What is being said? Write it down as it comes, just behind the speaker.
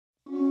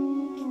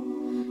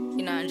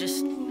I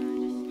just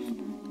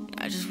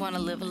want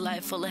to live a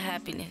life full of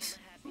happiness.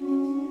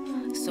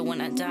 So when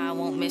I die, I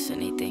won't miss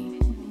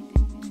anything.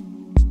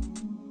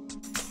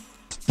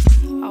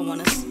 I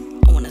wanna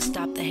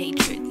stop the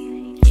hatred.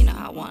 You know,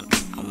 I want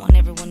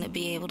everyone to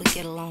be able to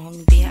get along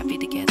and be happy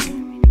together.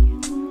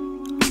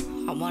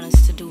 I want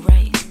us to do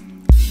right.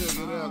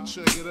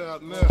 Check it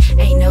out now.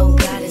 Ain't no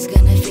God is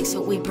gonna fix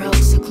what we broke,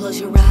 so close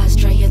your eyes,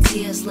 dry your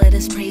tears, let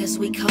us pray as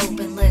we cope,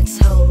 and let's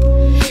hope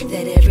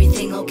that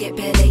everything will get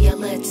better. Yeah,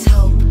 let's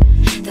hope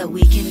that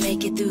we can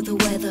make it through the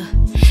weather.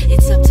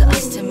 It's up to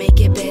us to make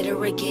it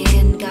better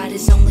again. God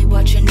is only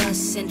watching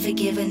us and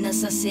forgiving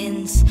us our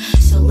sins,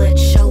 so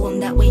let's show him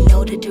that we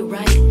know to do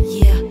right.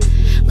 Yeah,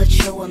 let's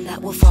show him that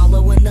we're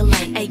following the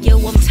light. Hey yo,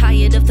 I'm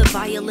tired of the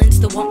violence,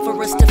 the want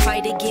for us to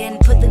fight again.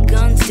 Put the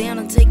guns down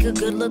and take a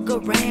good look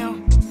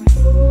around.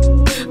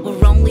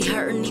 We're only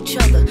hurting each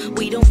other.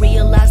 We don't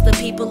realize the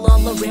people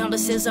all around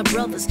us as our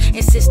brothers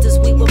and sisters.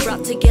 We were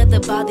brought together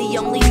by the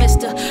only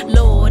Mr.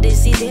 Lord.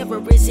 Is he there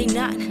or is he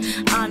not?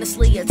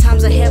 Honestly, at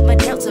times I have my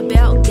doubts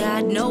about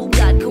God. No,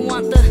 God can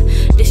want the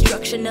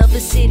destruction of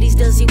the cities.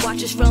 Does he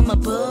watch us from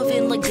above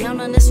and look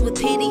down on us with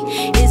pity?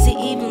 Is he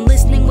even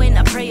listening when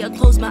I pray? I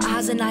close my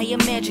eyes and I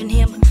imagine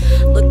him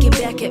looking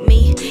back at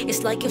me.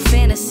 It's like a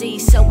fantasy,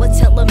 so I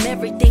tell him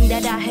everything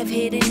that I have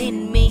hidden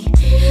in me.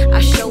 I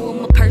show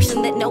him a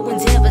person that no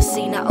one's ever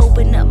seen. I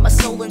open up my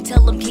soul and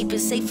tell him keep it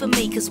safe for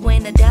me, cause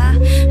when I die,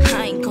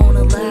 I ain't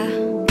gonna lie,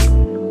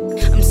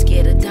 I'm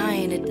scared of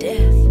dying to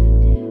death.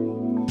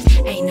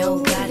 Ain't no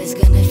God is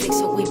gonna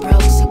fix what we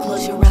broke, so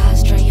close your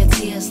eyes, dry your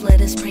tears,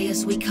 let us pray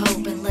as we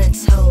cope, and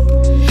let's hope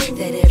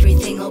that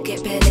everything will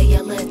get better.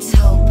 Yeah, let's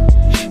hope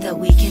that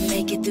we can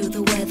make it through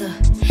the weather.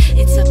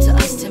 It's up to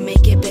us to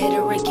make it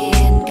better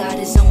again. God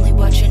is only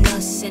watching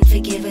us and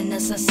forgiving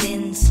us our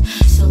sins,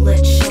 so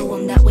let's show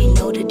him that we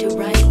know to do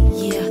right.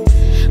 Yeah,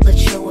 let's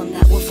show him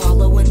that we're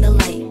following the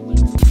light.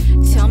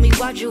 Tell me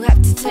why'd you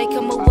have to take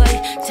him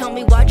away? Tell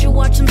me why'd you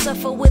watch him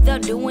suffer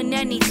without doing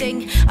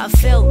anything? I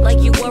felt like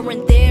you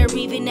weren't there,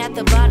 even at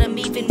the bottom.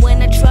 Even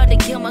when I tried to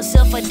kill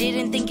myself, I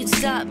didn't think you'd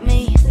stop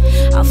me.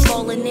 I've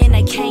fallen and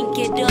I can't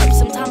get up.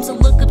 Sometimes I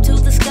look up to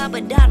the sky,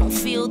 but I don't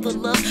feel the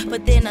love.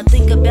 But then I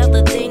think about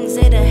the things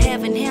that I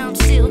have and how I'm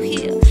still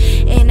here,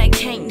 and I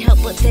can't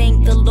help but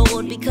thank the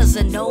Lord, because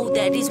I know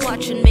that he's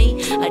watching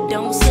me. I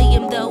don't see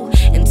him though,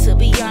 and to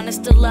be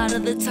honest, a lot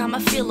of the time I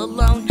feel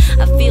alone.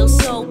 I feel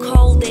so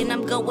cold and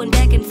I'm going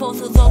back and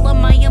forth with all of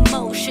my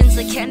emotions.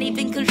 I can't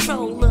even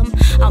control them.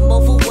 I'm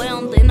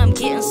overwhelmed and I'm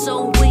getting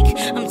so weak.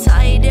 I'm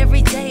tired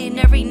every day and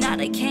every night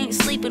I can't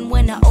sleep, and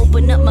when I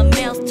open up my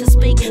mouth to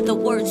speak, the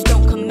words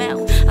don't come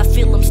out. I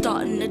feel I'm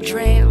starting to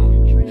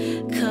drown.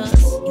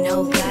 Cause you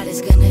know God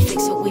is gonna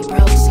fix what we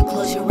broke, so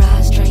close your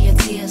eyes, dry your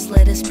tears,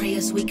 let us pray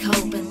as we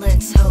cope, and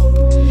let's hope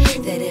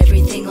that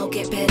everything will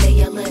get better.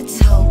 Yeah, let's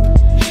hope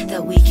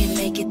that we can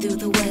make it through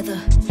the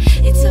weather.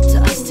 It's up to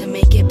us to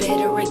make it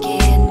better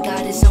again.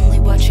 God is only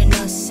watching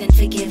us and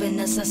forgiving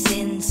us our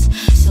sins,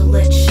 so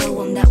let's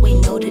show him that we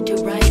know to do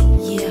right.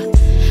 Yeah,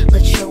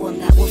 let's show him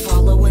that we're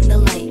following the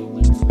light.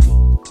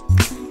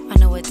 I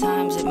know at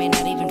times it may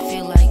not even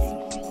feel like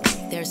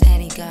there's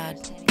any God,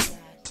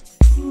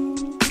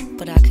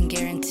 but I can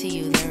guarantee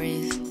you there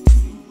is.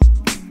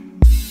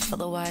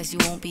 Otherwise you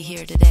won't be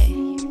here today.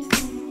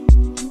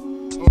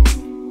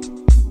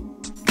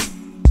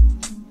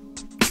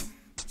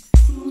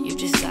 You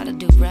just gotta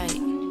do right.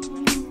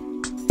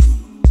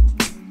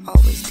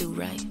 Always do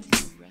right.